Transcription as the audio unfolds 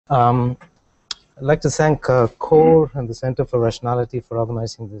Um, I'd like to thank CORE and the Center for Rationality for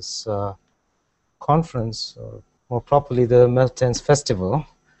organizing this conference, or more properly, the Mertens Festival.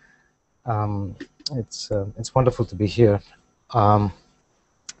 It's wonderful to be here. Rather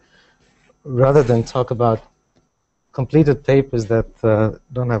than talk about completed papers that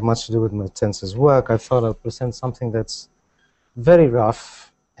don't have much to do with Mertens's work, I thought I'd present something that's very rough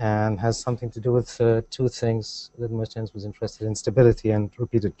and has something to do with two things that Mertens was interested in: stability and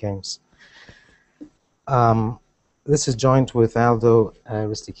repeated games. This is joint with Aldo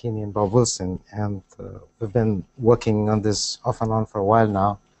Aristichini and Bob Wilson, and we've been working on this off and on for a while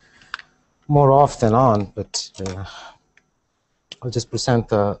now, more off than on, but I'll just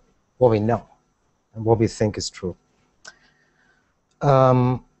present what we know and what we think is true.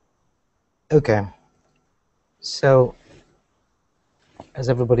 Okay, so as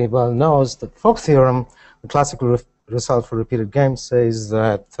everybody well knows, the Folk theorem, the classical result for repeated games, says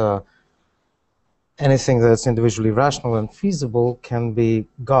that anything that's individually rational and feasible can be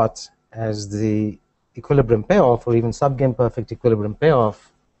got as the equilibrium payoff, or even subgame perfect equilibrium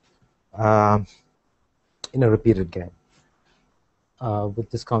payoff, in a repeated game, with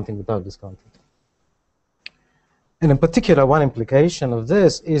discounting, without discounting. And in particular, one implication of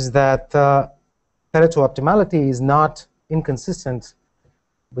this is that Pareto optimality is not inconsistent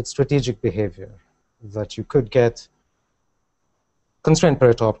with strategic behavior, that you could get constrained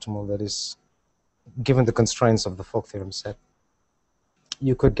Pareto optimal, that is, given the constraints of the Folk theorem set.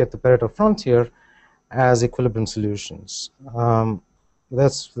 You could get the Pareto frontier as equilibrium solutions.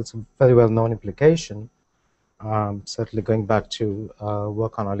 That's a very well-known implication, certainly going back to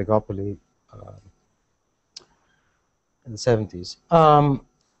work on oligopoly in the 70s.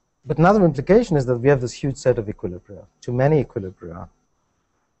 But another implication is that we have this huge set of equilibria, too many equilibria,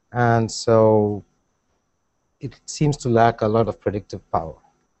 and so it seems to lack a lot of predictive power.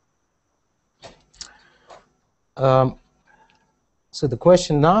 So the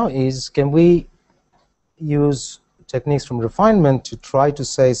question now is, can we use techniques from refinement to try to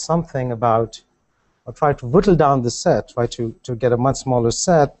say something about, or try to whittle down the set, try to get a much smaller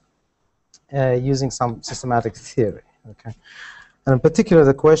set using some systematic theory, okay? And in particular,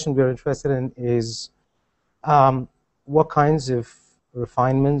 the question we're interested in is what kinds of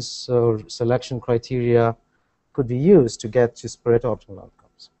refinements or selection criteria could be used to get just Pareto optimal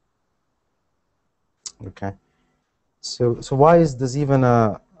outcomes, okay? So why is this even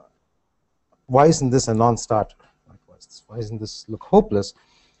why isn't this a non-starter? Why isn't this look hopeless?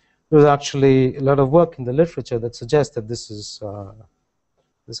 There's actually a lot of work in the literature that suggests that this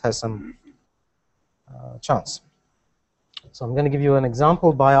has some chance. So I'm going to give you an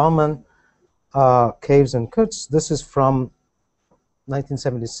example by Alman, Caves, and Kutz. This is from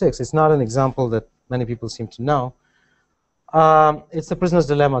 1976. It's not an example that many people seem to know. It's the prisoner's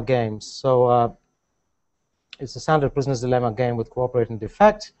dilemma game. So it's a standard prisoner's dilemma game with cooperating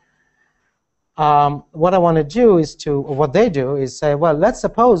defect. What I want to do is or what they do is say, well, let's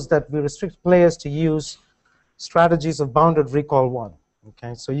suppose that we restrict players to use strategies of bounded recall 1.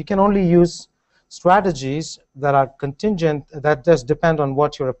 Okay, so you can only use strategies that are contingent, that just depend on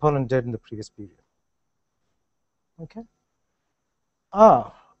what your opponent did in the previous period. Okay.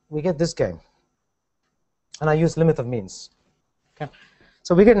 We get this game, and I use limit of means. Okay,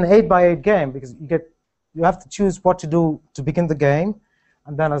 so we get an 8x8 game because you have to choose what to do to begin the game,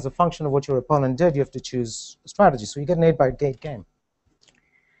 and then as a function of what your opponent did, you have to choose a strategy. So you get an 8x8 game.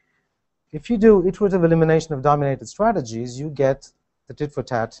 If you do iterative elimination of dominated strategies, you get the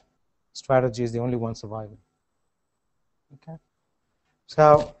tit-for-tat strategy is the only one surviving. Okay.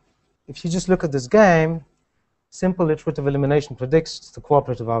 So if you just look at this game, simple iterative elimination predicts the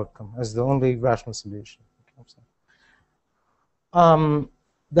cooperative outcome as the only rational solution. Okay.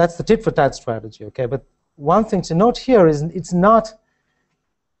 That's the tit-for-tat strategy. Okay, but one thing to note here is it's not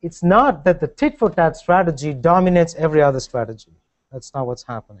that the tit-for-tat strategy dominates every other strategy. That's not what's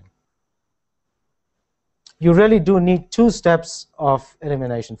happening. You really do need two steps of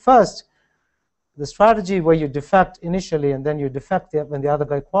elimination. First, the strategy where you defect initially and then you defect when the other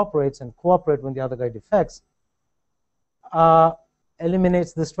guy cooperates and cooperate when the other guy defects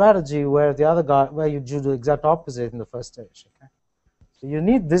eliminates the strategy where you do the exact opposite in the first stage. Okay? So you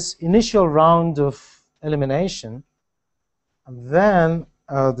need this initial round of elimination, and then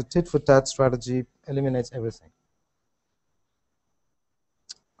the tit-for-tat strategy eliminates everything.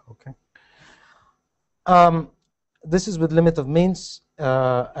 Okay. This is with limit of means,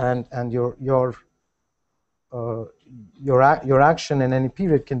 and your action in any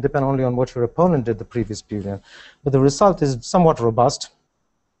period can depend only on what your opponent did the previous period. But the result is somewhat robust.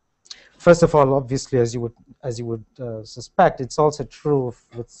 First of all, obviously, as you would suspect, it's also true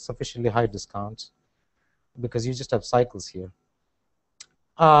with sufficiently high discounts, because you just have cycles here.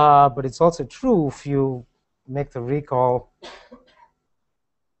 But it's also true if you make the recall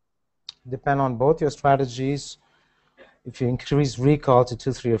depend on both your strategies. If you increase recall to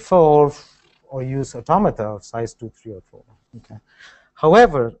 2, 3, or 4, or use automata of size 2, 3, or 4. Okay.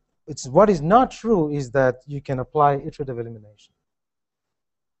 However, what is not true is that you can apply iterative elimination.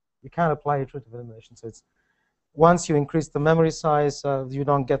 You can't apply iterative elimination. So it's once you increase the memory size, you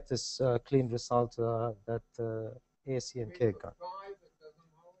don't get this clean result that A, C, and K got.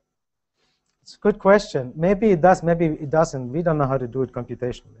 It's a good question. Maybe it does, maybe it doesn't. We don't know how to do it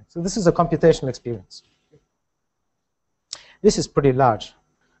computationally. So this is a computational experience. This is pretty large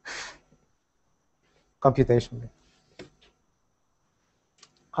computationally.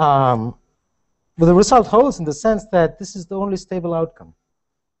 But the result holds in the sense that this is the only stable outcome.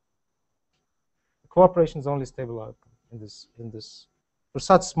 Cooperation is the only stable outcome in this for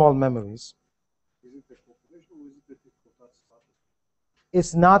such small memories. Is it the cooperation or is it the tit for tat status?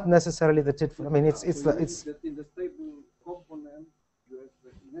 It's not necessarily the tit for. I mean, it's in the stable component. You have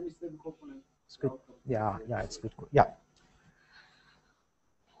in any stable component. It's good. Yeah, it's good. Yeah.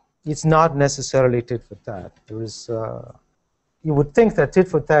 It's not necessarily tit for tat. There is. You would think that tit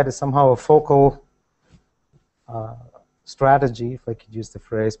for tat is somehow a focal strategy, if I could use the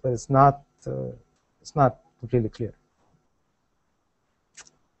phrase, but it's not. It's not completely clear.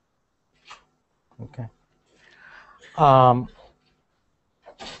 Okay.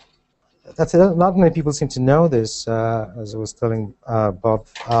 That's it. Not many people seem to know this, as I was telling Bob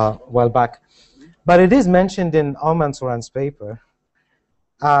a while back. But it is mentioned in Aumann Soran's paper,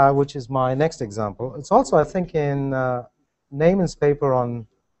 which is my next example. It's also, I think, in Neyman's paper on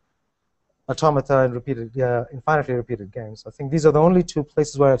automata and infinitely repeated games. I think these are the only two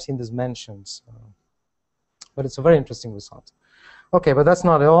places where I've seen this mentioned. But it's a very interesting result. Okay, but that's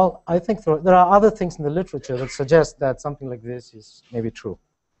not all. I think there are other things in the literature that suggest that something like this is maybe true.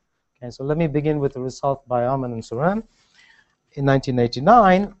 Okay, so let me begin with the result by Aumann and Soran in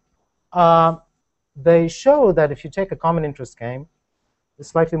 1989. They show that if you take a common interest game, it's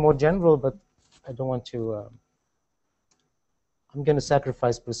slightly more general, but I don't want to. I'm going to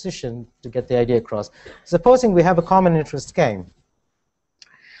sacrifice precision to get the idea across. Supposing we have a common interest game,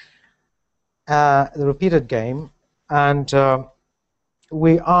 the repeated game, and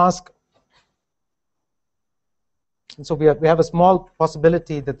we ask, and so we have a small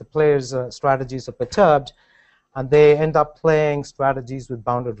possibility that the players' strategies are perturbed, and they end up playing strategies with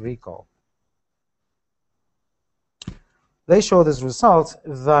bounded recall. They show this result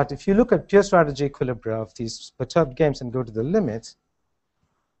that if you look at pure strategy equilibria of these perturbed games and go to the limit,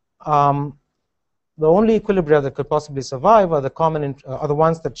 the only equilibria that could possibly survive are the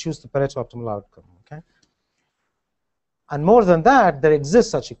ones that choose the Pareto optimal outcome. Okay, and more than that, there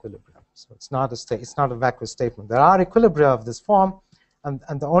exists such equilibria. So it's not a vacuous statement. There are equilibria of this form, and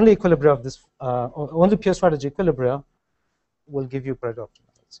the only equilibria of this, only pure strategy equilibria, will give you Pareto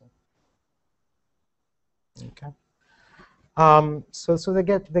optimality. Okay. So they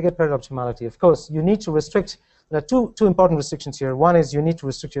get Pareto optimality. Of course, you need to restrict. There are two important restrictions here. One is you need to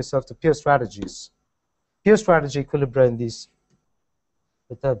restrict yourself to pure strategies, pure strategy equilibria in these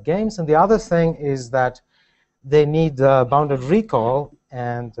perturbed games, and the other thing is that they need bounded recall,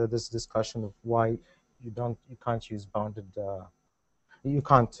 and this discussion of why you can't use bounded, you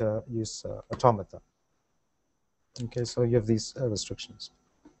can't use automata. Okay, so you have these restrictions,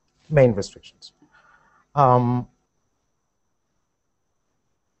 main restrictions.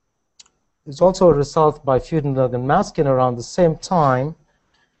 There's also a result by Freudenberg and Maskin around the same time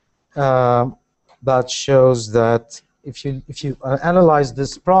that shows that if you analyze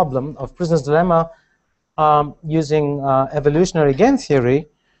this problem of prisoner's dilemma using evolutionary game theory,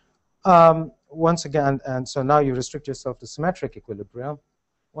 once again, and so now you restrict yourself to symmetric equilibria.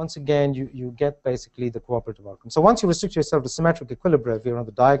 Once again, you get basically the cooperative outcome. So once you restrict yourself to symmetric equilibria, if you're on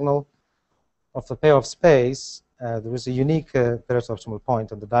the diagonal of the payoff space, there is a unique Pareto optimal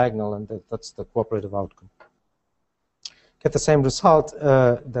point on the diagonal, and that's the cooperative outcome. Get the same result.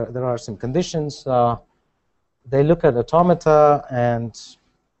 There are some conditions. They look at automata, and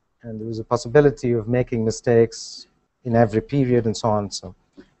there is a possibility of making mistakes in every period, and so on. So,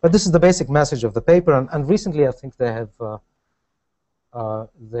 but this is the basic message of the paper, and recently I think they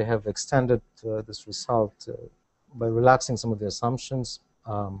have extended this result by relaxing some of the assumptions.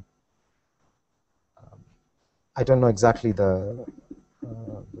 I don't know exactly the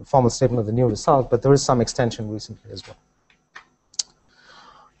formal statement of the new result, but there is some extension recently as well.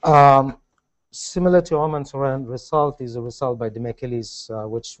 similar to Oman-Soren result is a result by Demekilis,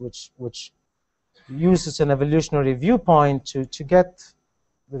 which uses an evolutionary viewpoint to get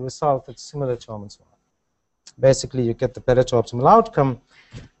the result that's similar to Oman-Soren. Basically, you get the Pareto optimal outcome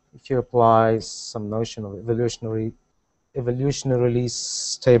if you apply some notion of evolutionarily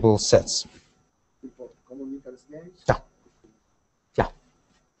stable sets. Yeah. Yeah.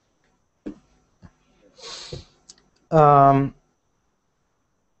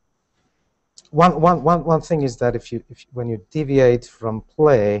 One thing is that when you deviate from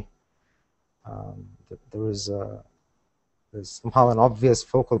play, there's somehow an obvious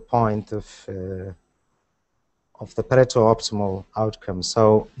focal point of the Pareto optimal outcome.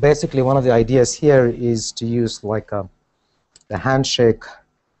 So basically, one of the ideas here is to use like the handshake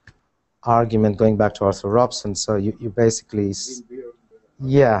argument going back to Arthur Robson. So you basically,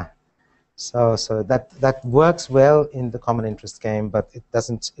 yeah. So that works well in the common interest game, but it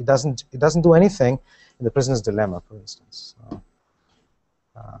doesn't do anything in the prisoner's dilemma, for instance. So,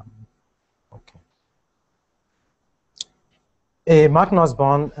 okay. Martin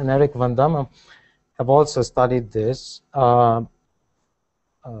Osborne and Eric van Damme have also studied this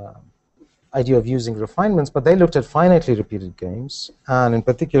idea of using refinements, but they looked at finitely repeated games, and in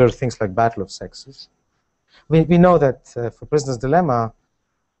particular things like Battle of Sexes. We know that for prisoner's dilemma,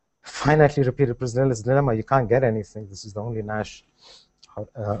 finitely repeated prisoner's dilemma, you can't get anything. This is the only Nash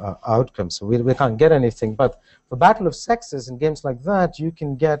outcome, so we can't get anything. But for Battle of Sexes and games like that, you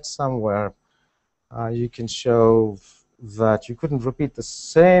can get somewhere. You can show that you couldn't repeat the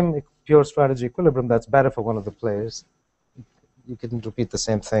same pure strategy equilibrium that's better for one of the players. You couldn't repeat the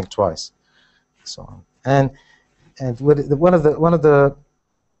same thing twice, so on. And one of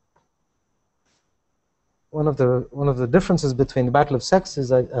the differences between the Battle of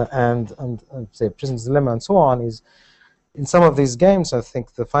Sexes and say Prisoner's Dilemma and so on is, in some of these games, I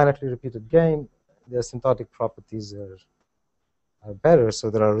think the finitely repeated game, the asymptotic properties are better. So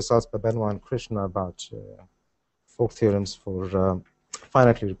there are results by Benoit and Krishna about folk theorems for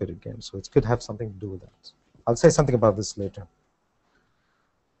finitely repeated games. So it could have something to do with that. I'll say something about this later.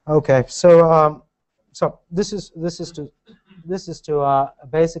 Okay, so this is to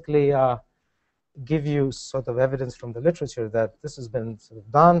basically give you sort of evidence from the literature that this has been sort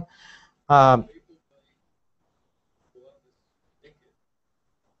of done.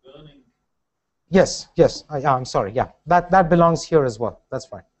 Yes, I'm sorry. Yeah, that belongs here as well. That's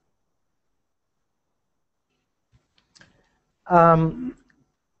fine.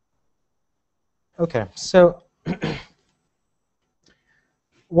 Okay, so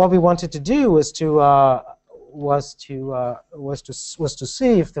what we wanted to do was to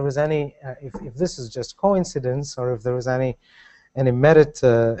see if there was any if this is just coincidence, or if there was any merit,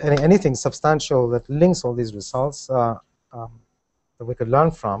 anything substantial that links all these results that we could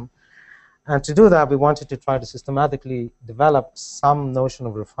learn from. And to do that, we wanted to try to systematically develop some notion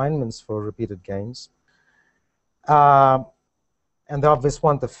of refinements for repeated games. And the obvious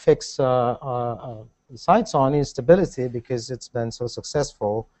one to fix sights on is stability, because it's been so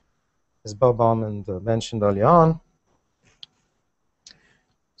successful, as Bob Bauman mentioned early on.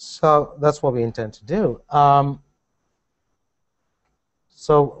 So that's what we intend to do.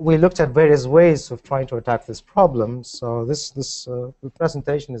 So we looked at various ways of trying to attack this problem. So this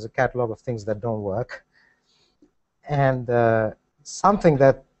presentation is a catalog of things that don't work, and something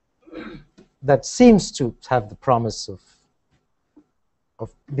that seems to have the promise of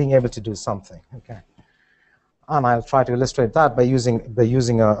being able to do something. Okay, and I'll try to illustrate that by using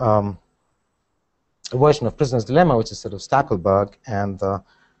a version of Prisoner's Dilemma, which is sort of Stackelberg, and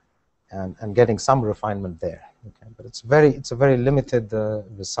getting some refinement there. Okay, but it's a very limited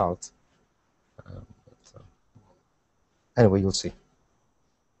result. Anyway, you'll see.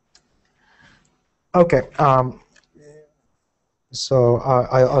 Okay, so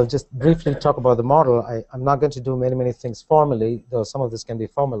I'll just briefly talk about the model. I'm not going to do many things formally, though some of this can be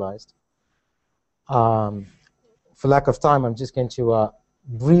formalized. For lack of time, I'm just going to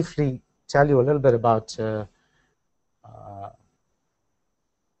briefly tell you a little bit about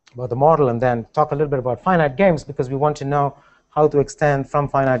the model, and then talk a little bit about finite games, because we want to know how to extend from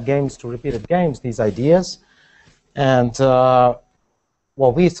finite games to repeated games these ideas. And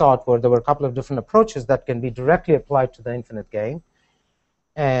what we thought there were a couple of different approaches that can be directly applied to the infinite game.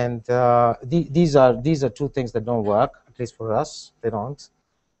 And these are two things that don't work, at least for us. They don't.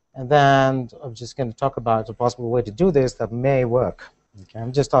 And then I'm just going to talk about a possible way to do this that may work. Okay,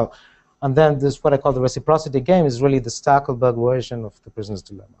 and then this, what I call the reciprocity game, is really the Stackelberg version of the Prisoner's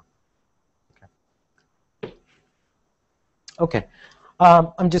Dilemma. Okay,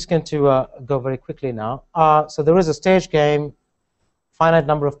 I'm just going to go very quickly now. So there is a stage game, finite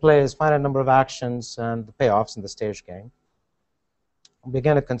number of players, finite number of actions, and the payoffs in the stage game. We're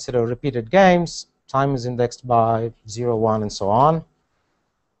going to consider repeated games. Time is indexed by 0, 1, and so on.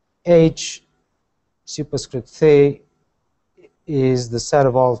 H superscript T is the set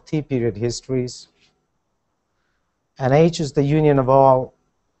of all T-period histories. And H is the union of all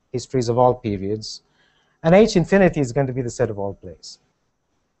histories of all periods. And H infinity is going to be the set of all plays.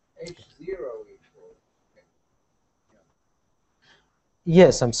 H0 equals.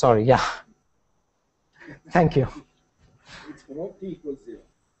 Yes, I'm sorry, yeah. Thank you. It's from T equals 0.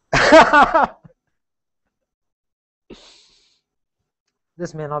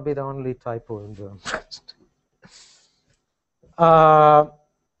 This may not be the only typo in the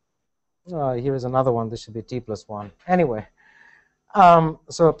here is another one. This should be T plus 1. Anyway,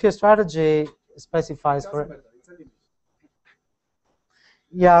 so pure strategy specifies for.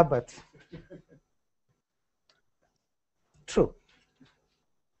 Yeah, but true.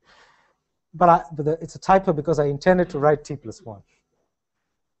 But it's a typo because I intended to write T plus 1.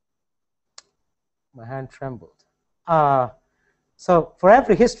 My hand trembled. So for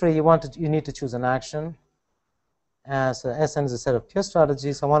every history, you need to choose an action. So Sn is a set of pure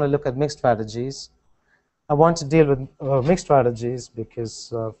strategies. I want to look at mixed strategies. I want to deal with mixed strategies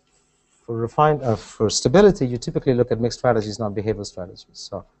because for stability, you typically look at mixed strategies, not behavioral strategies.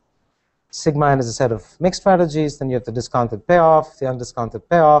 So sigma n is a set of mixed strategies. Then you have the discounted payoff, the undiscounted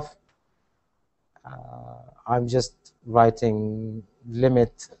payoff. I'm just writing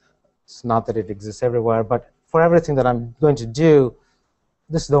limit. It's not that it exists everywhere, but for everything that I'm going to do,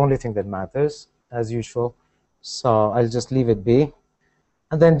 this is the only thing that matters, as usual. So I'll just leave it be.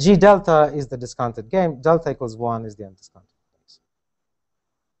 And then G delta is the discounted game. Delta equals 1 is the undiscounted place.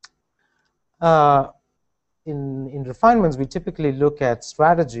 In refinements, we typically look at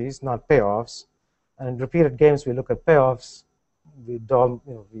strategies, not payoffs. And in repeated games, we look at payoffs. We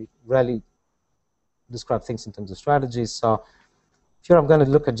rarely describe things in terms of strategies. So here I'm going to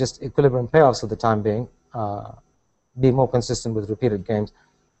look at just equilibrium payoffs for the time being, be more consistent with repeated games.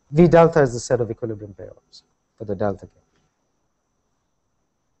 V delta is the set of equilibrium payoffs for the delta game.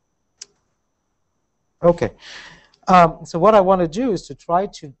 Okay, so what I want to do is to try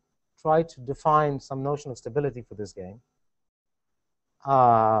to define some notion of stability for this game.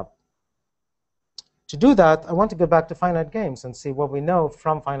 To do that, I want to go back to finite games and see what we know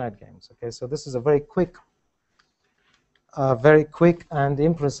from finite games. Okay, so this is a very quick and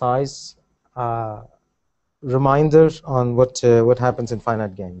imprecise reminder on what happens in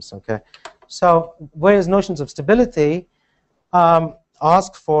finite games. Okay, so whereas notions of stability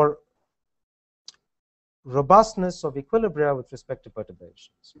ask for robustness of equilibria with respect to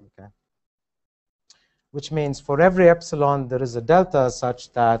perturbations. Okay, which means for every epsilon there is a delta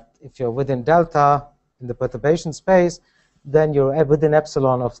such that if you're within delta in the perturbation space, then you're within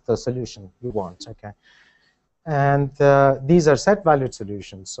epsilon of the solution you want. Okay. And these are set-valued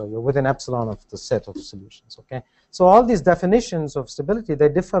solutions, so you're within epsilon of the set of solutions. Okay, so all these definitions of stability, they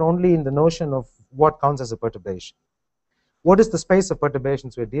differ only in the notion of what counts as a perturbation. What is the space of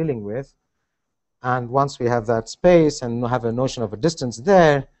perturbations we're dealing with? And once we have that space and have a notion of a distance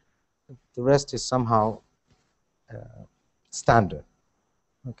there, the rest is somehow standard.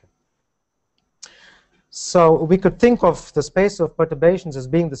 Okay. So we could think of the space of perturbations as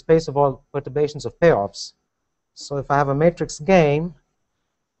being the space of all perturbations of payoffs. So if I have a matrix game,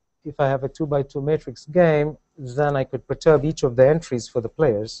 if I have a 2x2 matrix game, then I could perturb each of the entries for the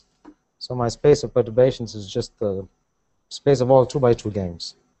players. So my space of perturbations is just the space of all 2x2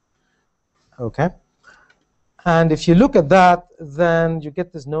 games. Okay. And if you look at that, then you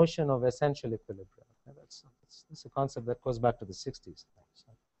get this notion of essential equilibria. That's a concept that goes back to the 60s.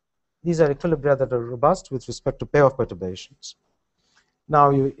 So these are equilibria that are robust with respect to payoff perturbations.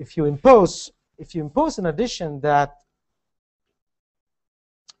 Now, if you impose in addition that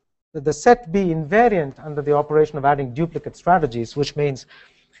the set be invariant under the operation of adding duplicate strategies, which means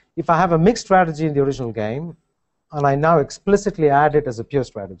if I have a mixed strategy in the original game, and I now explicitly add it as a pure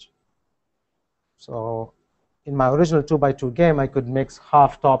strategy. So in my original 2x2 game, I could mix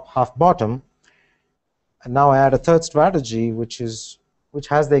half top, half bottom. And now I add a third strategy, which has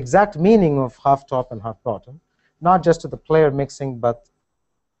the exact meaning of half top and half bottom, not just to the player mixing, but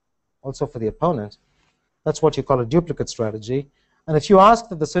also for the opponent. That's what you call a duplicate strategy. And if you ask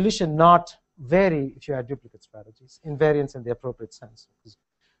that the solution not vary if you add duplicate strategies, invariance in the appropriate sense, because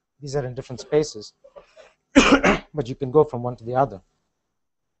these are in different spaces, but you can go from one to the other.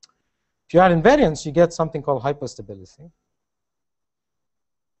 If you add invariance, you get something called hyperstability.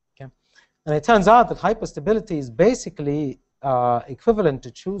 Okay? And it turns out that hyperstability is basically equivalent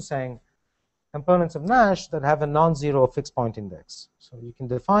to choosing components of Nash that have a non-zero fixed point index. So you can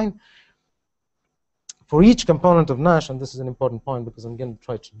define for each component of Nash, and this is an important point because I'm going to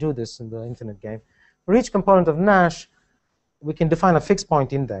try to do this in the infinite game. For each component of Nash, we can define a fixed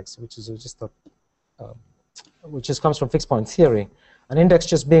point index, which is just a which comes from fixed point theory. An index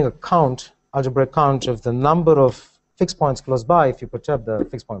just being a count, algebraic count of the number of fixed points close by if you perturb the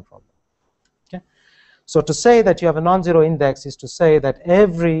fixed point problem. Okay? So to say that you have a non-zero index is to say that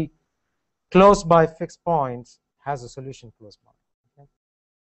every close by fixed point has a solution close by. Okay?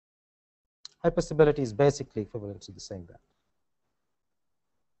 Hyperstability is basically equivalent to the saying that.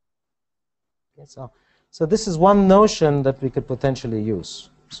 Okay, so this is one notion that we could potentially use.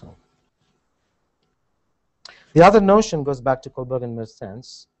 So the other notion goes back to Kohlberg and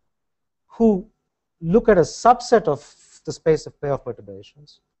Mertens, who look at a subset of the space of payoff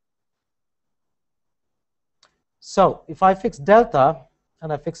perturbations. So if I fix delta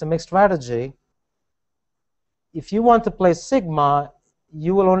and I fix a mixed strategy, if you want to play sigma,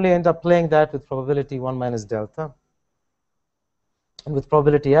 you will only end up playing that with probability 1 minus delta. And with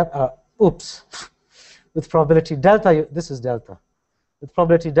probability with probability delta, this is delta. With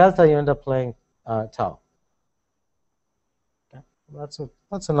probability delta, you end up playing tau. Okay?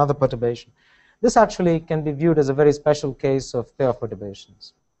 That's another perturbation. This actually can be viewed as a very special case of payoff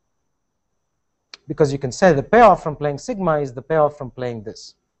perturbations. Because you can say the payoff from playing sigma is the payoff from playing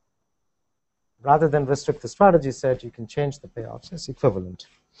this. Rather than restrict the strategy set, you can change the payoffs. It's equivalent.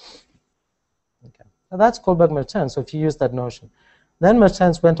 Okay. Now that's Kohlberg-Mertens, so if you use that notion. Then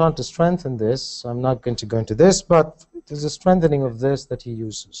Mertens went on to strengthen this. I'm not going to go into this, but there's a strengthening of this that he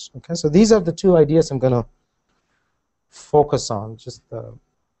uses. Okay, so these are the two ideas I'm going to focus on, just to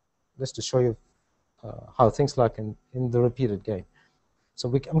show you how things like in the repeated game. So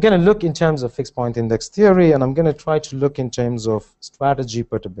I'm going to look in terms of fixed point index theory, and I'm going to try to look in terms of strategy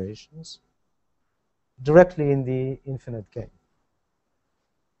perturbations directly in the infinite game.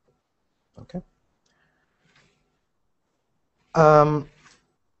 Okay.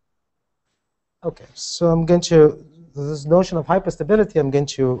 Okay, so I'm going to, this notion of hyperstability, I'm going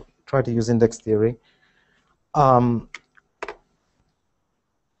to try to use index theory.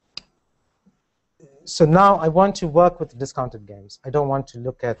 So now I want to work with discounted games. I don't want to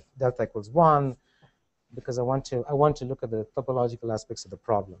look at delta equals 1 because I want to look at the topological aspects of the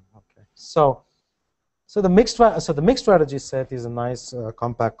problem. Okay, so the mixed strategy set is a nice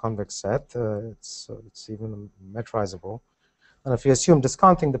compact convex set. It's even metrizable. And if you assume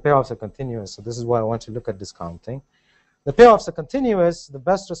discounting, the payoffs are continuous. So this is why I want to look at discounting. The payoffs are continuous. The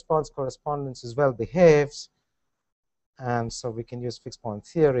best response correspondence is well behaves. And so we can use fixed point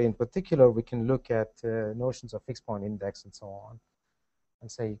theory. In particular, we can look at notions of fixed point index and so on.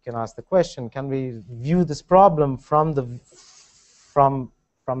 And say, you can ask the question, can we view this problem from the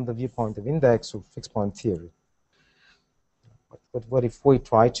viewpoint of index or fixed point theory? But what if we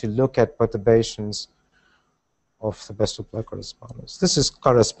try to look at perturbations of the best reply correspondence? This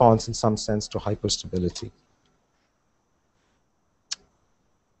corresponds in some sense to hyperstability.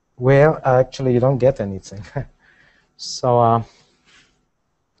 Well, actually, you don't get anything. So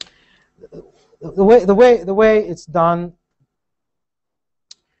the way it's done,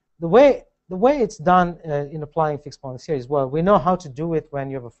 in applying fixed point theory is, well, we know how to do it when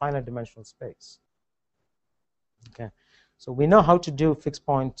you have a finite dimensional space. Okay, so we know how to do fixed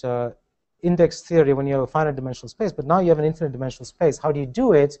point index theory when you have a finite dimensional space, but now you have an infinite dimensional space. How do you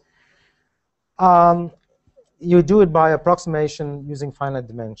do it? You do it by approximation using finite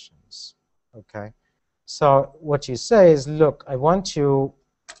dimensions. Okay, so what you say is, look, I want to,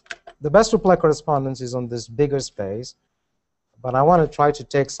 the best reply correspondence is on this bigger space, but I want to try to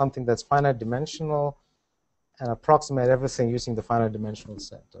take something that's finite dimensional and approximate everything using the finite dimensional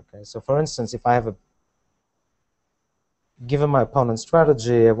set. Okay, so for instance, if I have given my opponent's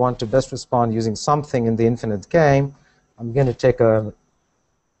strategy, I want to best respond using something in the infinite game, I'm going to take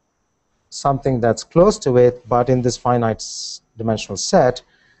something that's close to it, but in this finite dimensional set,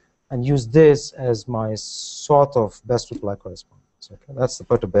 and use this as my sort of best reply correspondence. Okay, that's the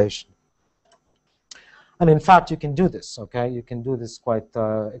perturbation. And in fact, you can do this. Okay, you can do this quite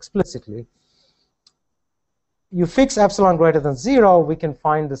explicitly. You fix epsilon greater than 0, we can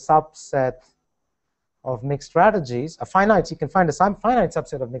find the subset of mixed strategies. You can find a finite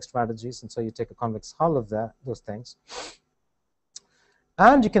subset of mixed strategies, and so you take a convex hull of those things.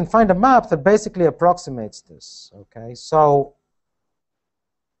 And you can find a map that basically approximates this. Okay, so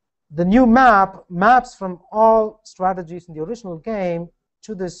the new map maps from all strategies in the original game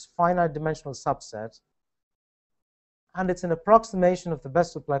to this finite dimensional subset. And it's an approximation of the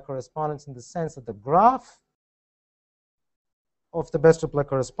best reply correspondence in the sense that the graph of the best reply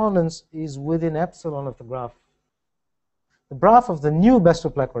correspondence is within epsilon of the graph. The graph of the new best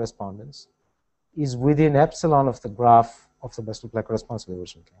reply correspondence is within epsilon of the graph of the best reply correspondence of the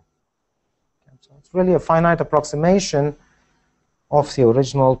original game. Okay, so it's really a finite approximation of the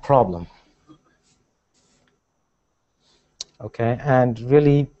original problem. Okay, and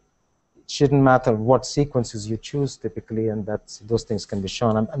really it shouldn't matter what sequences you choose typically, and those things can be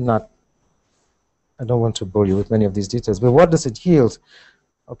shown. I don't want to bore you with many of these details, but what does it yield?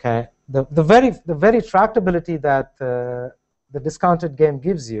 Okay, the very tractability that the discounted game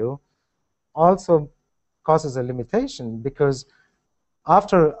gives you also causes a limitation, because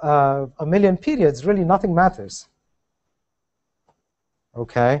after a million periods, really nothing matters.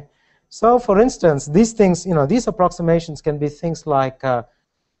 Okay, so for instance, these things, these approximations can be things like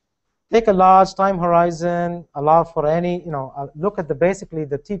take a large time horizon, allow for any, look at basically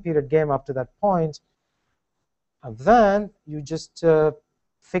the t-period game up to that point, and then you just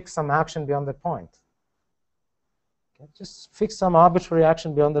fix some action beyond that point. Okay? Just fix some arbitrary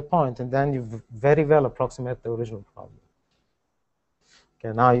action beyond that point, and then you very well approximate the original problem.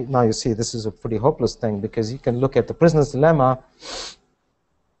 Okay, now you see this is a pretty hopeless thing, because you can look at the prisoner's dilemma,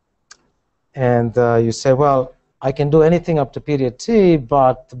 and you say, well, I can do anything up to period t,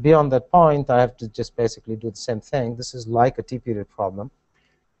 but beyond that point, I have to just basically do the same thing. This is like a t-period problem.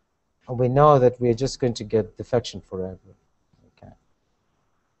 And we know that we're just going to get defection forever. Okay.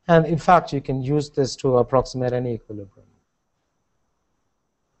 And in fact, you can use this to approximate any equilibrium.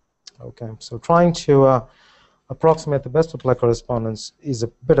 Okay, so trying to approximate the best reply correspondence is a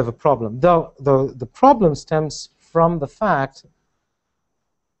bit of a problem. Though the problem stems from the fact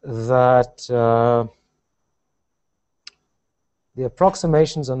that the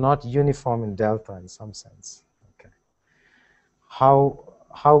approximations are not uniform in delta in some sense. Okay.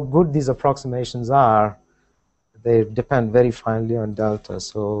 How good these approximations are, they depend very finely on delta.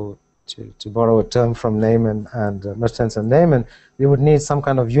 So to borrow a term from Neyman and Mertens and Neyman, we would need some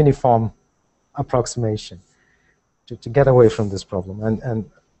kind of uniform approximation to get away from this problem.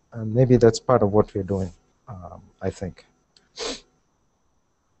 And maybe that's part of what we're doing, I think.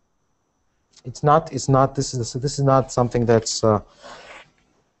 This is not something that's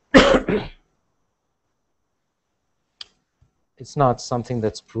it's not something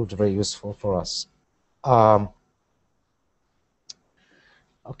that's proved very useful for us.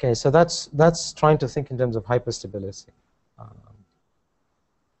 Okay, so that's trying to think in terms of hyperstability.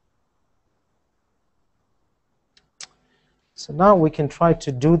 So now we can try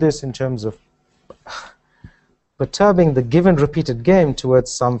to do this in terms of perturbing the given repeated game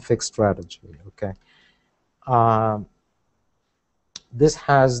towards some fixed strategy. Okay, this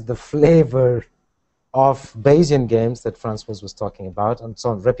has the flavor of Bayesian games that François was talking about, and so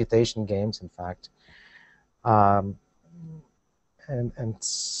on, reputation games, in fact. And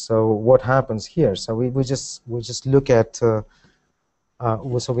so what happens here? So we just look at. So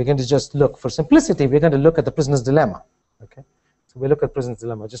we're going to just look, for simplicity, we're going to look at the prisoner's dilemma. Okay, so we look at prisoner's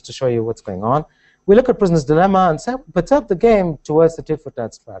dilemma just to show you what's going on. We look at prisoner's dilemma and say, perturb the game towards the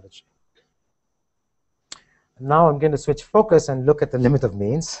tit-for-tat strategy. Now I'm going to switch focus and look at the limit of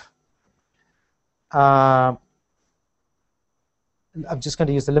means. I'm just going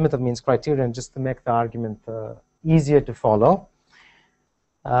to use the limit of means criterion just to make the argument easier to follow.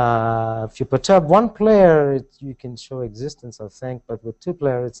 If you perturb one player, you can show existence, I think, but with two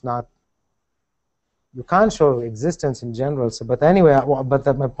players, it's not. You can't show existence in general. So, but anyway,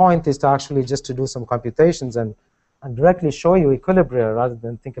 my point is to actually just to do some computations and directly show you equilibria rather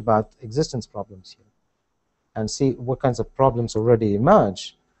than think about existence problems here, and see what kinds of problems already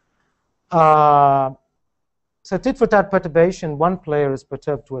emerge. So tit-for-tat perturbation, one player is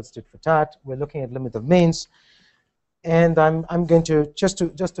perturbed towards tit-for-tat. We're looking at limit of means, and I'm going to just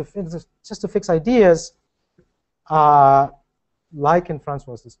to fix ideas. Like in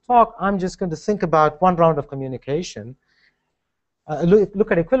François's talk, I'm just going to think about one round of communication. Look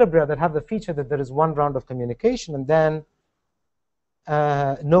at equilibria that have the feature that there is one round of communication, and then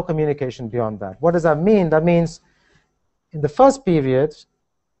no communication beyond that. What does that mean? That means in the first period,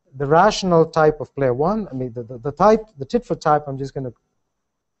 the rational type of player one, I mean the tit-for-tat,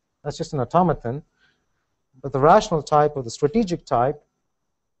 that's just an automaton, but the rational type or the strategic type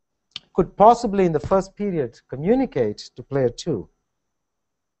could possibly in the first period communicate to player two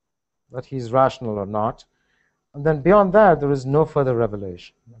that he's rational or not. And then beyond that, there is no further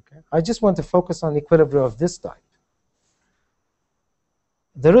revelation. Okay? I just want to focus on equilibria of this type.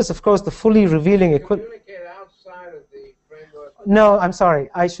 There is, of course, the fully revealing equilibrium. Communicate outside of the framework. No, I'm sorry.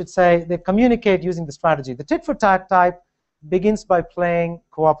 I should say they communicate using the strategy. The tit-for-tat type begins by playing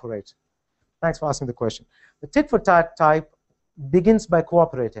cooperate. Thanks for asking the question. The tit-for-tat type begins by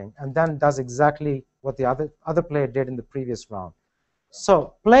cooperating and then does exactly what the other player did in the previous round.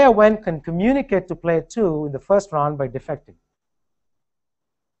 So player 1 can communicate to player 2 in the first round by defecting.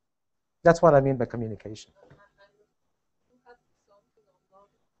 That's what I mean by communication.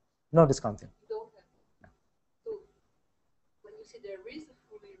 No discounting. So when you say there is a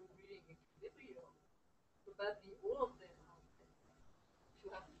fully revealing equilibrium, probably all of them are.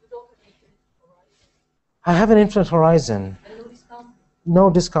 You don't have infinite horizon. I have an infinite horizon. And no discounting. No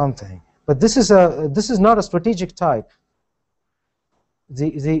discounting. But this is not a strategic type.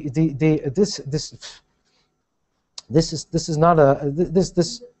 This is not a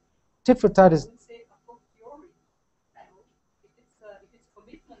this tit for tat is.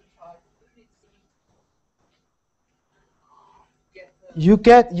 You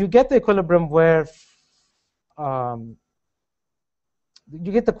get the equilibrium where you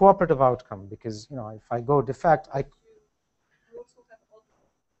get the cooperative outcome, because if I go defect,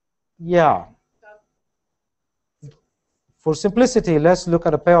 yeah. For simplicity, let's look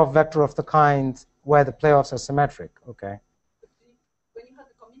at a payoff vector of the kind where the playoffs are symmetric. Okay. When you have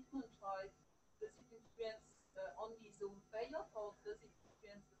the commitment type, does it influence only its own payoff, or does it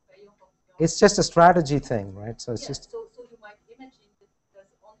influence the payoff of the other? It's just a strategy thing, right? So it's just. So you might imagine that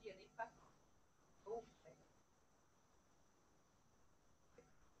there's only an impact on both payoffs.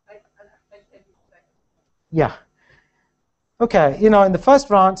 Yeah. Okay, in the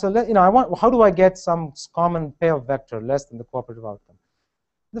first round, so how do I get some common payoff vector less than the cooperative outcome?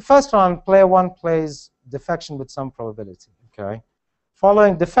 In the first round, player 1 plays defection with some probability. Okay.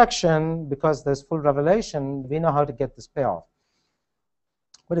 Following defection, because there's full revelation, we know how to get this payoff.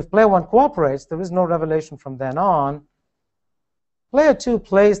 But if player 1 cooperates, there is no revelation from then on. Player 2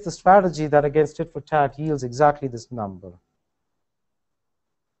 plays the strategy that against tit for tat yields exactly this number.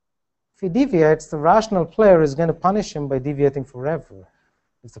 If he deviates, the rational player is going to punish him by deviating forever.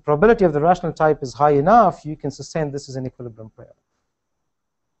 If the probability of the rational type is high enough, you can sustain this as an equilibrium pair.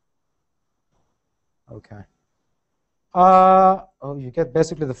 Okay. You get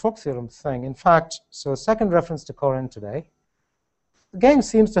basically the Fock theorem thing. In fact, so second reference to Koren today. The game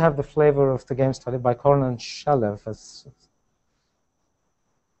seems to have the flavor of the game studied by Koren and Shalev.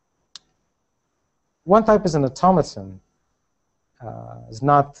 One type is an automaton. Is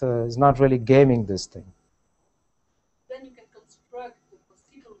not really gaming this thing. Then you can construct the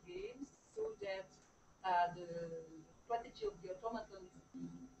possible games so that the strategy of the automaton is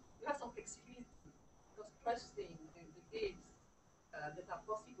you have some flexibility constructing the games that are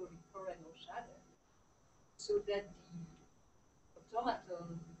possible in Koren or Shalev, so that the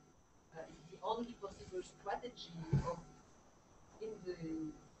automaton is the only possible strategy in the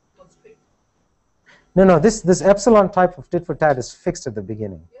constrict. No, this epsilon type of tit for tat is fixed at the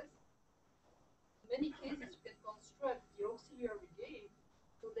beginning. Yes. In many cases, you can construct the auxiliary game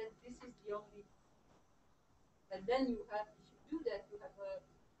so that this is the only. And then you have, if you do that, you have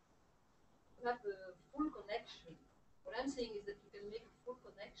a full connection. What I'm saying is that you can make a full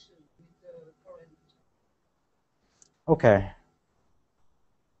connection with the current. Okay.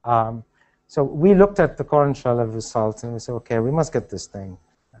 So we looked at the Koren Shalev results and we said, okay, we must get this thing.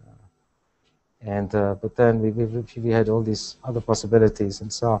 But then we had all these other possibilities,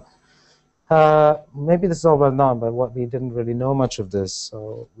 and so maybe this is all well known, but we didn't really know much of this,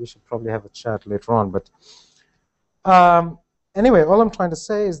 so we should probably have a chat later on. But anyway, all I'm trying to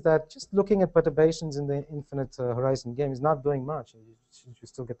say is that just looking at perturbations in the infinite horizon game is not doing much. You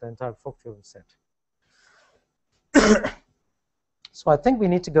still get the entire Fock theorem set. So I think we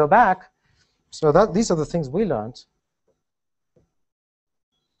need to go back. So these are the things we learned.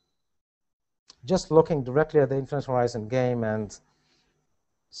 Just looking directly at the infinite horizon game and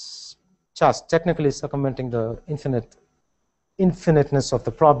just technically circumventing the infiniteness of the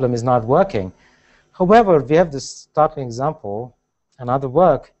problem is not working. However, we have this startling example, another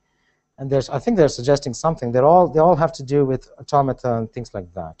work, and I think they're suggesting something. They all have to do with automata and things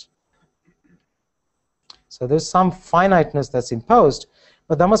like that. So there's some finiteness that's imposed,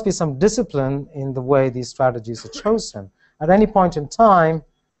 but there must be some discipline in the way these strategies are chosen. At any point in time,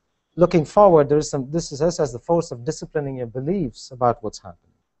 looking forward, this has the force of disciplining your beliefs about what's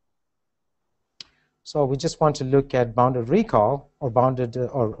happening. So we just want to look at bounded recall or bounded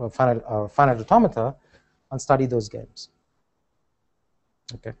or finite automata and study those games.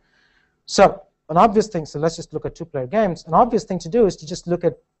 Okay. So an obvious thing. So let's just look at two-player games. An obvious thing to do is to just look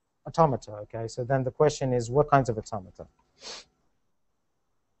at automata. Okay. So then the question is, what kinds of automata?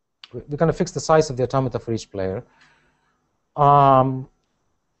 We're going to fix the size of the automata for each player.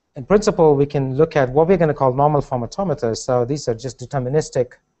 In principle, we can look at what we're going to call normal form automata. So these are just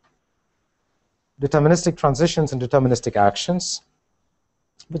deterministic deterministic transitions and deterministic actions.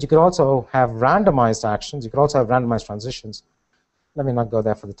 But you could also have randomized actions. You could also have randomized transitions. Let me not go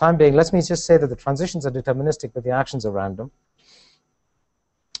there for the time being. Let me just say that the transitions are deterministic, but the actions are random.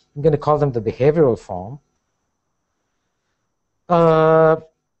 I'm going to call them the behavioral form.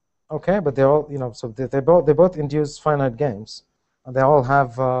 Okay, but they're all, so they both induce finite games, and they all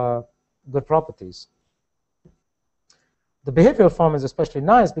have good properties. The behavioral form is especially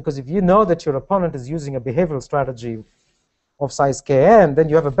nice because if you know that your opponent is using a behavioral strategy of size kn, then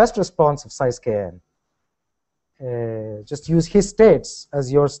you have a best response of size kn. Just use his states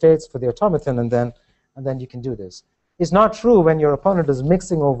as your states for the automaton, and then you can do this. It's not true when your opponent is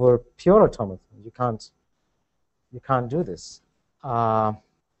mixing over pure automaton. You can't do this. On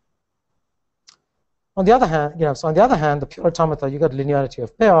the other hand, the pure automata, you got linearity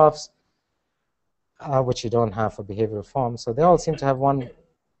of payoffs, which you don't have for behavioral forms. So they all seem to have one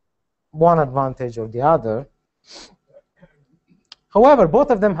advantage or the other. However, both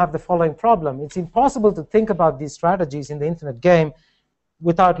of them have the following problem. It's impossible to think about these strategies in the infinite game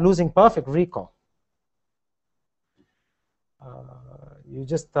without losing perfect recall.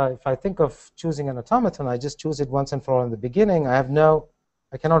 If I think of choosing an automaton, I just choose it once and for all in the beginning. I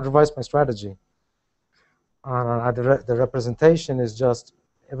cannot revise my strategy. The representation is just,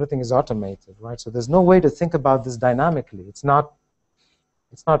 everything is automated, right? So there's no way to think about this dynamically. It's not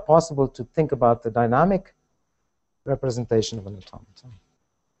possible to think about the dynamic representation of an automaton.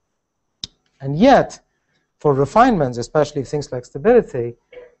 And yet, for refinements, especially things like stability,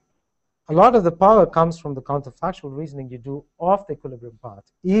 a lot of the power comes from the counterfactual reasoning you do off the equilibrium path.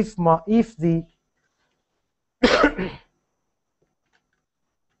 If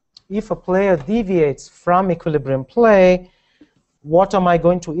a player deviates from equilibrium play, what am I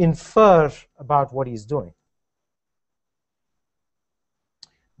going to infer about what he's doing?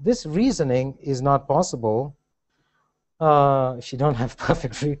 This reasoning is not possible if you don't have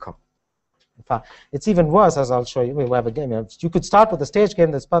perfect recall. In fact, it's even worse, as I'll show you. We have a game. You could start with a stage game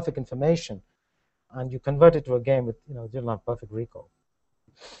that's perfect information, and you convert it to a game with, you don't have perfect recall.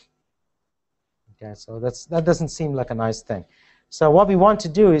 Okay, so that doesn't seem like a nice thing. So what we want to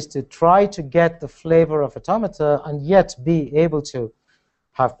do is to try to get the flavor of automata and yet be able to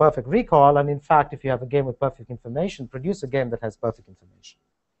have perfect recall. And in fact, if you have a game with perfect information, produce a game that has perfect information.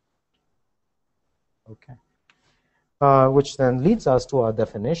 Okay, which then leads us to our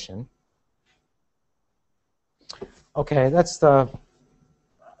definition. Okay, that's a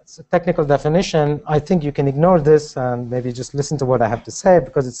technical definition. I think you can ignore this and maybe just listen to what I have to say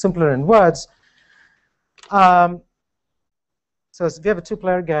because it's simpler in words. So if you have a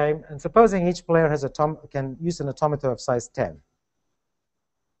two-player game, and supposing each player can use an automata of size 10.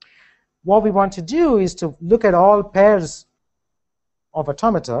 What we want to do is to look at all pairs of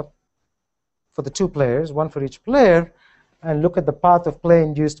automata for the two players, one for each player, and look at the path of play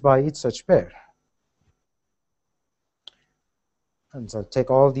induced by each such pair. And so take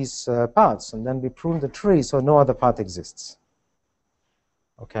all these paths, and then we prune the tree so no other path exists.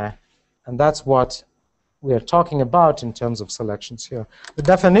 Okay, and that's what we are talking about in terms of selections here. The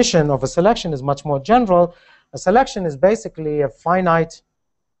definition of a selection is much more general. A selection is basically a finite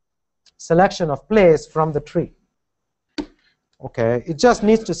selection of plays from the tree. Okay, it just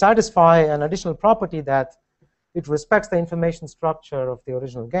needs to satisfy an additional property that it respects the information structure of the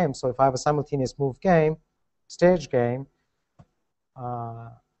original game. So if I have a simultaneous move game, stage game,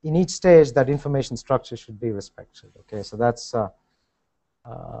 in each stage that information structure should be respected. Okay, so that's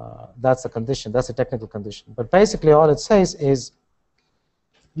a condition. That's a technical condition. But basically, all it says is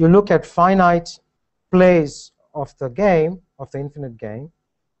you look at finite plays of the game, of the infinite game,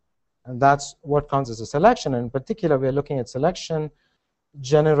 and that's what counts as a selection. And in particular, we are looking at selection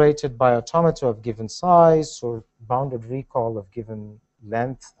generated by automata of given size or bounded recall of given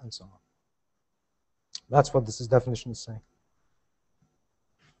length, and so on. That's what this definition is saying.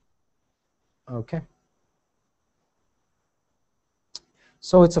 Okay.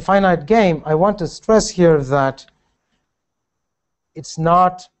 So it's a finite game. I want to stress here that it's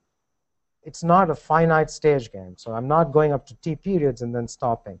not a finite stage game. So I'm not going up to t periods and then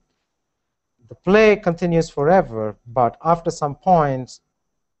stopping. The play continues forever, but after some point,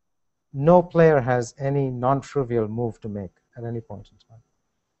 no player has any non-trivial move to make at any point in time.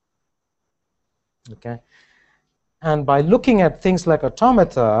 Okay? And by looking at things like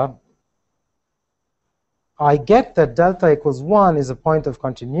automata, I get that delta equals 1 is a point of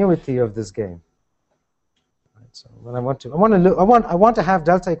continuity of this game. Right, so when I want to have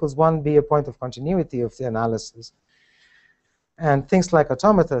delta equals 1 be a point of continuity of the analysis. And things like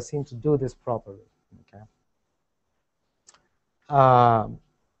automata seem to do this properly. Okay.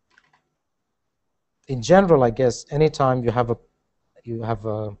 in general, I guess, anytime you have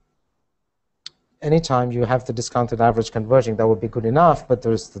the discounted average converging, that would be good enough, but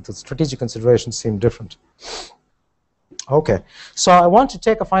the strategic considerations seem different. Okay, so I want to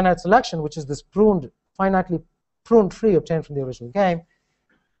take a finite selection, which is this finitely pruned tree obtained from the original game.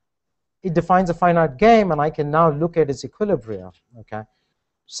 It defines a finite game, and I can now look at its equilibria. Okay,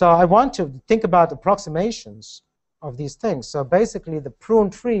 so I want to think about approximations of these things. So basically, the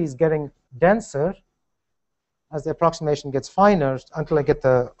pruned tree is getting denser as the approximation gets finer until I get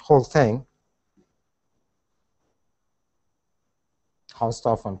the whole thing.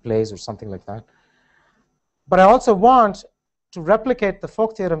 Hausdorff on plays or something like that. But I also want to replicate the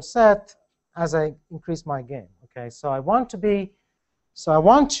folk theorem set as I increase my gain. Okay, so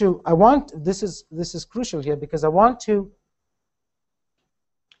this is crucial here, because I want to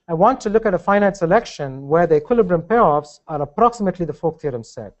look at a finite selection where the equilibrium payoffs are approximately the folk theorem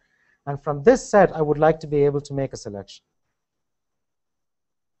set. And from this set, I would like to be able to make a selection.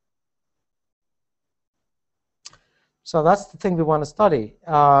 So that's the thing we want to study.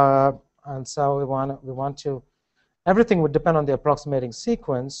 And so we want to, everything would depend on the approximating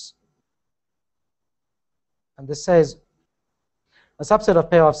sequence. And this says a subset of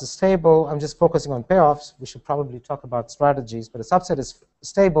payoffs is stable. I'm just focusing on payoffs. We should probably talk about strategies, but a subset is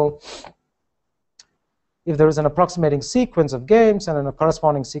stable if there is an approximating sequence of games and a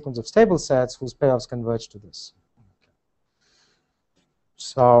corresponding sequence of stable sets whose payoffs converge to this. Okay.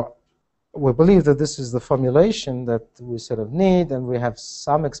 So we believe that this is the formulation that we sort of need, and we have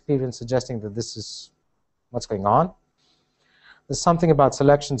some experience suggesting that this is what's going on. There's something about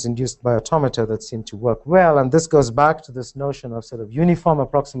selections induced by automata that seem to work well, and this goes back to this notion of sort of uniform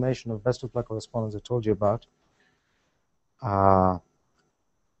approximation of best-of-play correspondence I told you about.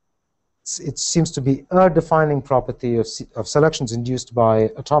 It seems to be a defining property of selections induced by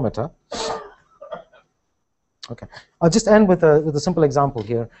automata. Okay, I'll just end with a simple example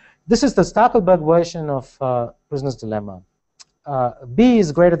here. This is the Stackelberg version of Prisoner's Dilemma. B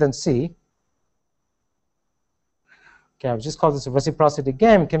is greater than C. Okay, I've just called this a reciprocity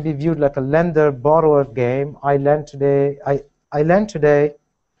game. It can be viewed like a lender-borrower game. I lend today, I lend today,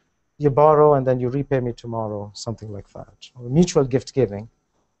 you borrow, and then you repay me tomorrow, something like that. Or mutual gift-giving.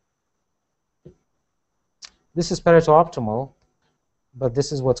 This is Pareto optimal, but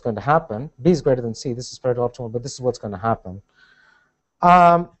this is what's going to happen. B is greater than C. This is Pareto optimal, but this is what's going to happen.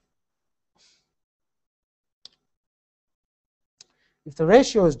 If the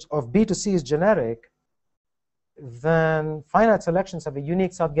ratio of B to C is generic, then finite selections have a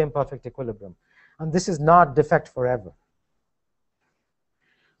unique subgame perfect equilibrium. And this is not defect forever.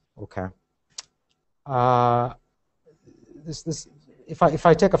 Okay. If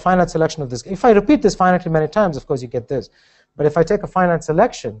I take a finite selection of this, if I repeat this finitely many times, of course you get this. But if I take a finite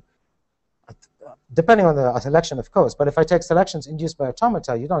selection, depending on the selection, of course, but if I take selections induced by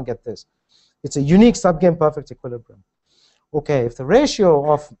automata, you don't get this. It's a unique subgame perfect equilibrium. Okay, if the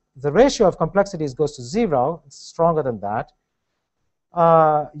ratio of complexities goes to 0, it's stronger than that,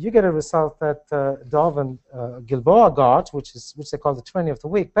 you get a result that Dove and Gilboa got, which they call the 20 of the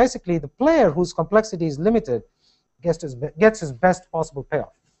week. Basically, the player whose complexity is limited gets his best possible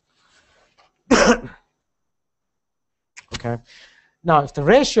payoff. Okay. Now, if the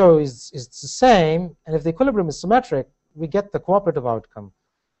ratio is the same, and if the equilibrium is symmetric, we get the cooperative outcome,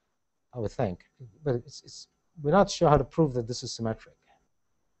 I would think. But we're not sure how to prove that this is symmetric.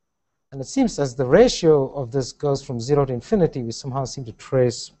 And it seems as the ratio of this goes from 0 to infinity, we somehow seem to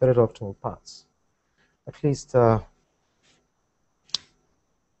trace Pareto optimal paths. At least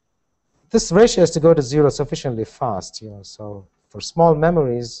this ratio has to go to 0 sufficiently fast. So for small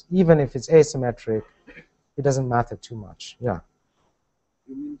memories, even if it's asymmetric, it doesn't matter too much. Yeah.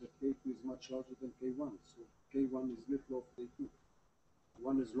 You mean that K2 is much larger than K1, so K1 is little of K2.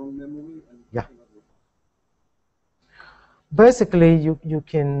 One is long memory and yeah. Another. Basically, you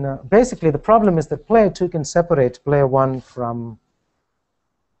can basically the problem is that player 2 can separate player 1 from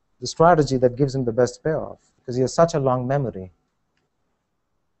the strategy that gives him the best payoff, because he has such a long memory.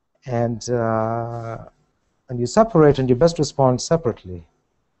 And you separate, and you best respond separately.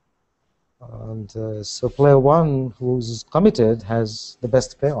 And so player 1, who's committed, has the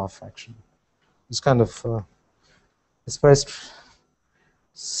best payoff. Actually, it's kind of it's very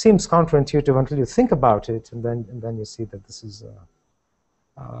seems counterintuitive until you think about it, and then you see that this is.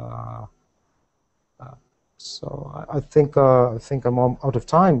 So I think I'm out of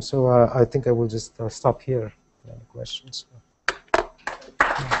time. So I think I will just stop here. Any questions?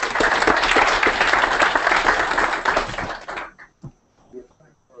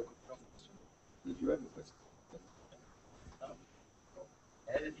 Did you have a question?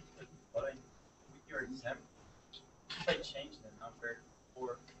 With your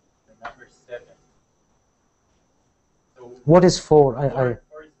What is 4? Four is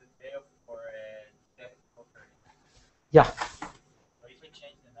the payoff for step operator. Yeah. So if I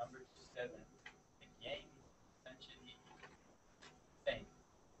change the number to 7, the game is essentially the same.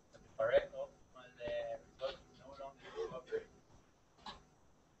 But the Pareto result is no longer cooperating.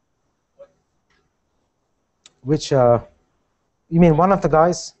 What? Which, you mean one of the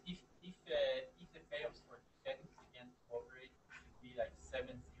guys? If the payoffs for settings again cooperate, it should be like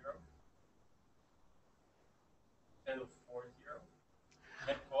 7-0 instead of 4-0.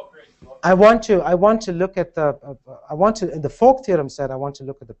 Then cooperate. I want to look at the, in the Folk theorem set, I want to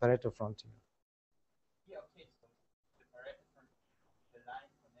look at the Pareto frontier. Yeah, okay, so the Pareto frontier, the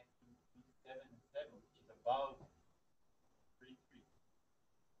line connecting between 7 and 7, which is above 3-3.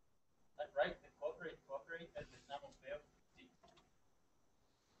 That's right, the cooperate as the sum of payoffs is 6.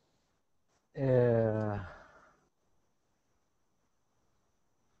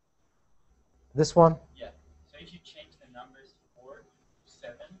 This one? Yeah, so if you change the numbers 4 to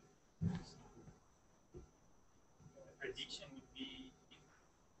 7, the prediction would be.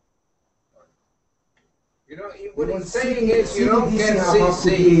 You know, what he's saying is you don't get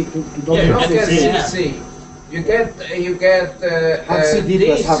CC. You Yeah, don't get yeah. CC. You get CD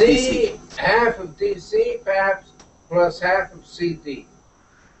plus half DC, half of DC perhaps, plus half of CD.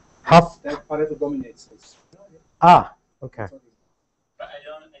 Half. That Pareto dominates this. Ah, okay. But I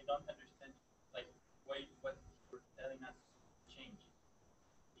don't understand like what you're telling us to change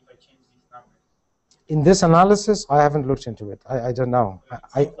if I change these numbers. In this analysis, I haven't looked into it. I don't know. It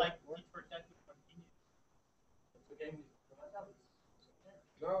seems like it for that to continue.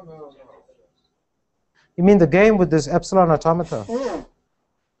 No. You mean the game with this epsilon automata?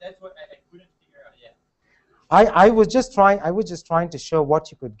 That's what I couldn't figure out. Yeah. I was just trying to show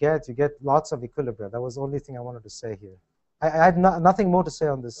what you could get. You get lots of equilibria. That was the only thing I wanted to say here. I had nothing more to say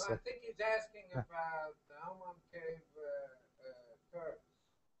on this. I think he's asking about the Alman Cave curve.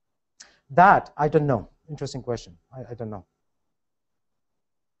 That, I don't know. Interesting question. I don't know.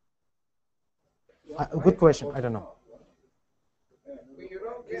 Good question. I don't know.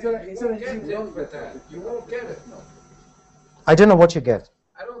 You don't get it with that. You won't get it. I don't know what you get.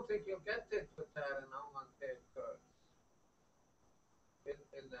 I don't think you'll get it with that in Alman Cave curve.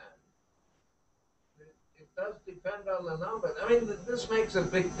 In that. It does depend on the number. I mean, this makes a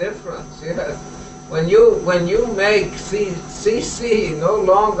big difference. Yeah. When you make CC no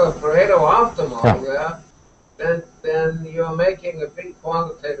longer Pareto optimal, then you're making a big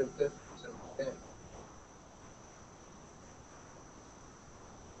quantitative difference in the game.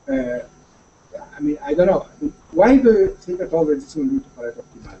 I mean, I don't know. Why do you think at all that this will lead to Pareto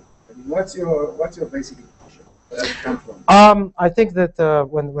optimality? I mean, what's your basic impression? Where does it come from? I think that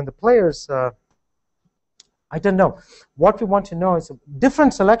when the players, I don't know. What we want to know is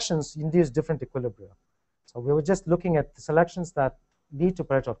different selections induce different equilibria. So we were just looking at the selections that lead to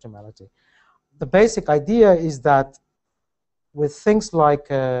Pareto optimality. The basic idea is that with things like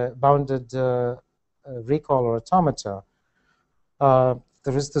bounded recall or automata,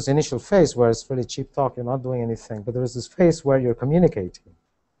 there is this initial phase where it's really cheap talk, you're not doing anything, but there is this phase where you're communicating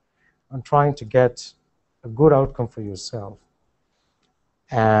and trying to get a good outcome for yourself.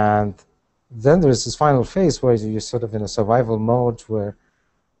 And then there is this final phase where you're sort of in a survival mode where,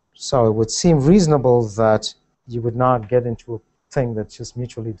 so it would seem reasonable that you would not get into a thing that's just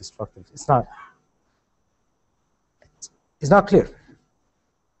mutually destructive. It's not clear.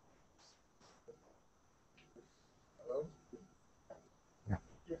 Hello?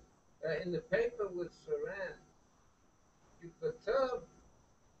 In the paper with Saran, you perturb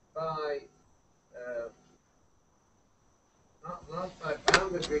by not by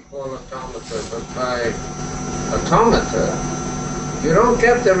bounded recall automata, but by automata. You don't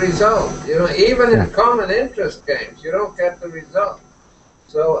get the result. You know, even in common interest games, you don't get the result.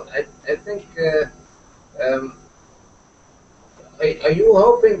 So I think, are you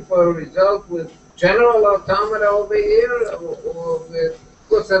hoping for a result with general automata over here, or with? Of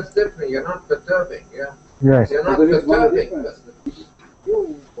course, that's different. You're not perturbing. Yeah. Yes. You're not There is one perturbing. difference.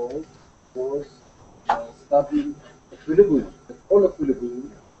 You was studying equilibrium, the whole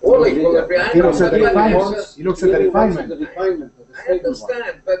equilibrium. All equilibrium. He looks at the I know, refinement. He looks at the refinement. I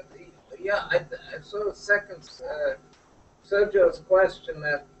understand, but yeah, I sort of second Sergio's question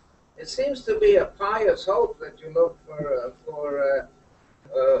that it seems to be a pious hope that you look for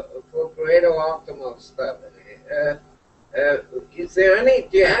Pareto optimal stuff. Is there any?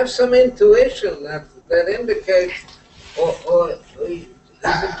 Do you have some intuition that indicates, or is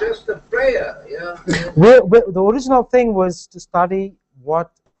it just a prayer? Yeah. The original thing was to study what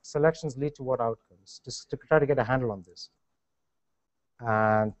selections lead to what outcomes, just to try to get a handle on this.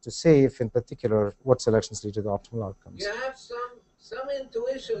 and to see if, in particular, what selections lead to the optimal outcomes. You have some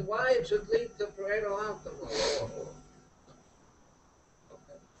intuition why it should lead to Pareto optimal.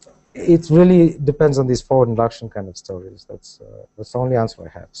 It really depends on these forward induction kind of stories. That's the only answer I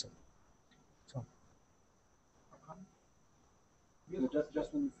have. So.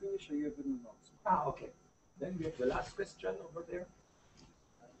 Just when you finish, I give them notes. Okay. Then we have the last question over there.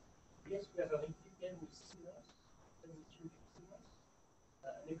 Yes, we have a repeat game with sinners, and with three sinners.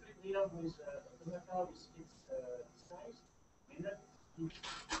 An equilibrium with automata with its size may not give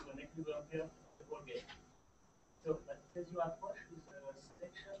an equilibrium pair the whole game. So, as you approach with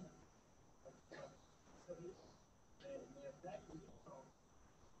selection of service, may apply to it, or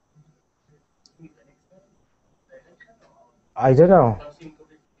with an extent direction, or I don't know. something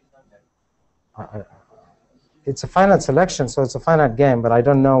completely different there? It's a finite selection, so it's a finite game, but I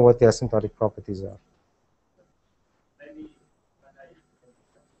don't know what the asymptotic properties are. Maybe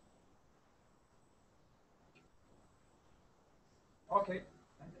Okay.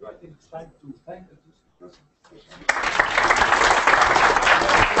 I think it's time to thank the two speakers.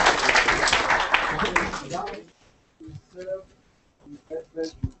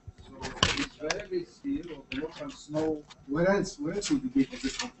 Israel is here, or the locals know where else would be given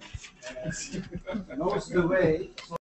this conference? Knows the way.